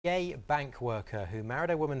Gay bank worker who married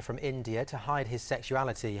a woman from India to hide his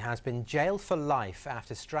sexuality has been jailed for life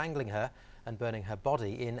after strangling her and burning her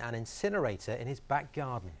body in an incinerator in his back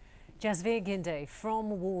garden. Jasvir Ginday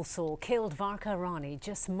from Walsall killed Varka Rani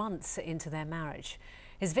just months into their marriage.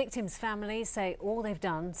 His victim's family say all they've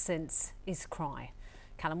done since is cry.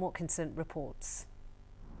 Callum Watkinson reports.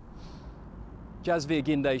 Jasvir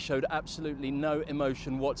Ginday showed absolutely no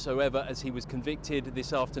emotion whatsoever as he was convicted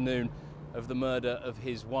this afternoon of the murder of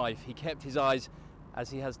his wife. He kept his eyes, as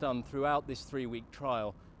he has done throughout this 3-week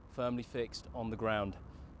trial, firmly fixed on the ground.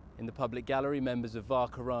 In the public gallery, members of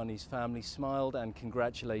Varka Rani's family smiled and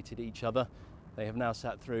congratulated each other. They have now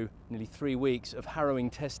sat through nearly 3 weeks of harrowing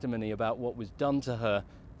testimony about what was done to her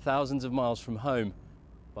thousands of miles from home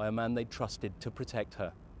by a man they trusted to protect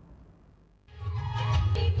her.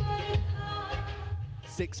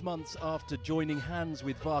 6 months after joining hands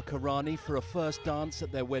with Varka Rani for a first dance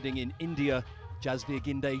at their wedding in India, Jasvir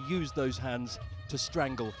Ginday used those hands to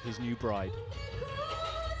strangle his new bride.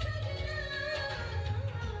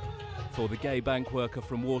 For the gay bank worker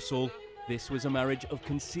from Walsall, this was a marriage of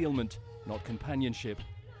concealment, not companionship.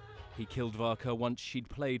 He killed Varka once she'd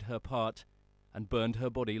played her part and burned her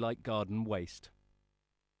body like garden waste.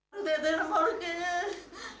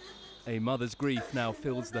 A mother's grief now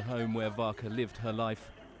fills the home where Varka lived her life,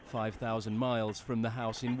 5,000 miles from the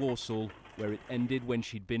house in Walsall, where it ended when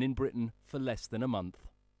she'd been in Britain for less than a month.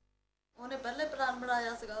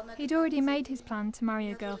 He'd already made his plan to marry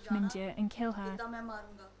a girl from India and kill her.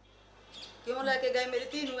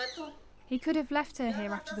 He could have left her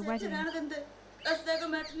here after the wedding.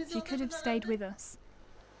 She could have stayed with us.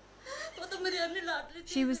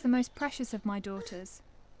 She was the most precious of my daughters.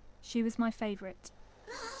 She was my favourite.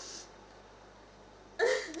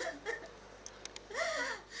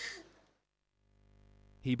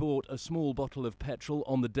 He bought a small bottle of petrol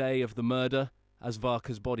on the day of the murder. As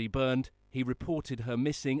Varka's body burned, he reported her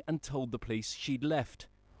missing and told the police she'd left.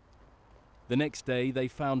 The next day, they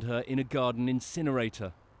found her in a garden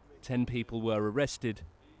incinerator. 10 people were arrested.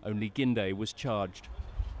 Only Ginday was charged.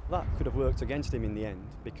 That could have worked against him in the end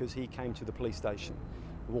because he came to the police station,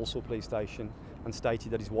 the Walsall police station, and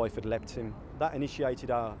stated that his wife had left him. That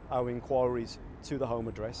initiated our inquiries to the home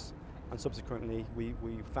address, and subsequently we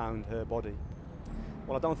found her body.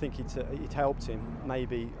 Well, I don't think it helped him.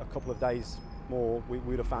 Maybe a couple of days more, we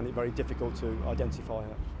would have found it very difficult to identify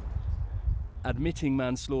her. Admitting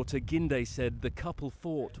manslaughter, Ginday said the couple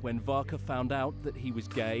fought when Varka found out that he was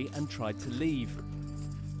gay and tried to leave.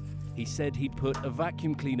 He said he'd put a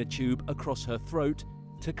vacuum cleaner tube across her throat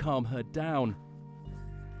to calm her down.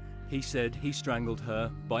 He said he strangled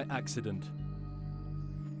her by accident.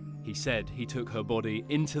 He said he took her body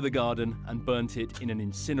into the garden and burnt it in an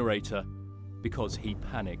incinerator because he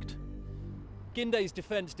panicked. Ginday's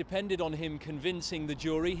defence depended on him convincing the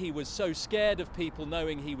jury he was so scared of people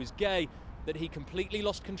knowing he was gay that he completely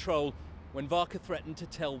lost control when Varka threatened to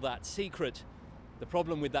tell that secret. The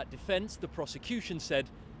problem with that defence, the prosecution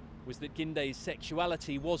said, was that Ginday's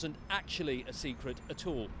sexuality wasn't actually a secret at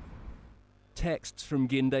all. Texts from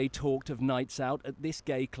Ginday talked of nights out at this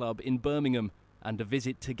gay club in Birmingham and a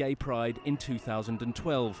visit to Gay Pride in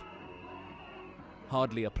 2012.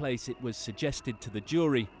 Hardly a place, it was suggested to the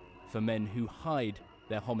jury, for men who hide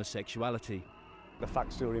their homosexuality. The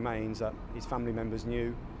fact still remains that his family members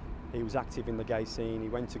knew he was active in the gay scene, he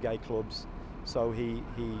went to gay clubs, so he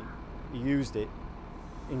used it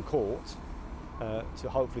in court to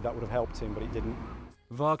hopefully that would have helped him, but it didn't.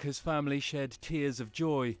 Varka's family shed tears of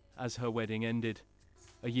joy as her wedding ended.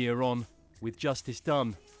 A year on, with justice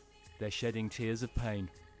done, they're shedding tears of pain.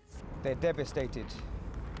 They're devastated,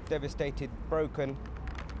 broken.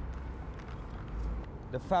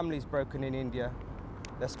 The family's broken in India.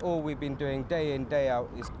 That's all we've been doing day in, day out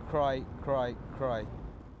is cry, cry, cry.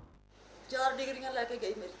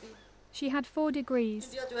 She had 4 degrees.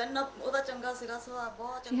 She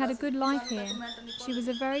had a good life here. She was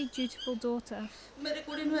a very dutiful daughter.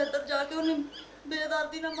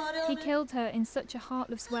 He killed her in such a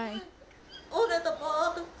heartless way.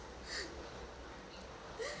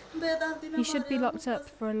 He should be locked up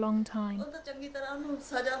for a long time.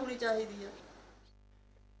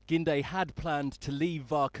 Ginday had planned to leave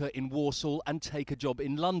Varka in Walsall and take a job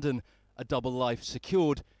in London, a double life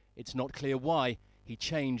secured. It's not clear why he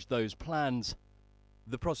changed those plans.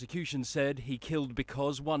 The prosecution said he killed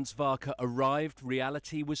because once Varka arrived,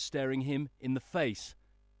 reality was staring him in the face.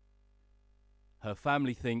 Her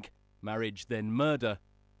family think marriage then murder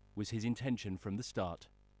was his intention from the start.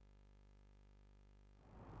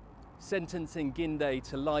 Sentencing Ginday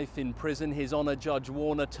to life in prison, His Honour Judge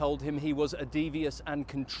Warner told him he was a devious and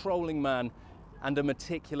controlling man and a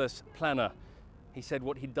meticulous planner. He said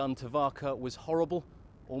what he'd done to Varka was horrible,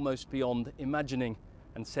 almost beyond imagining,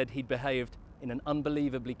 and said he'd behaved in an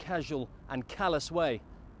unbelievably casual and callous way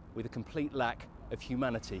with a complete lack of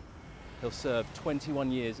humanity. He'll serve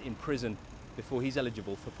 21 years in prison before he's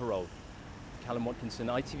eligible for parole. Callum Watkinson,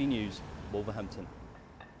 ITV News, Wolverhampton.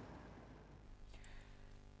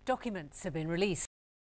 Documents have been released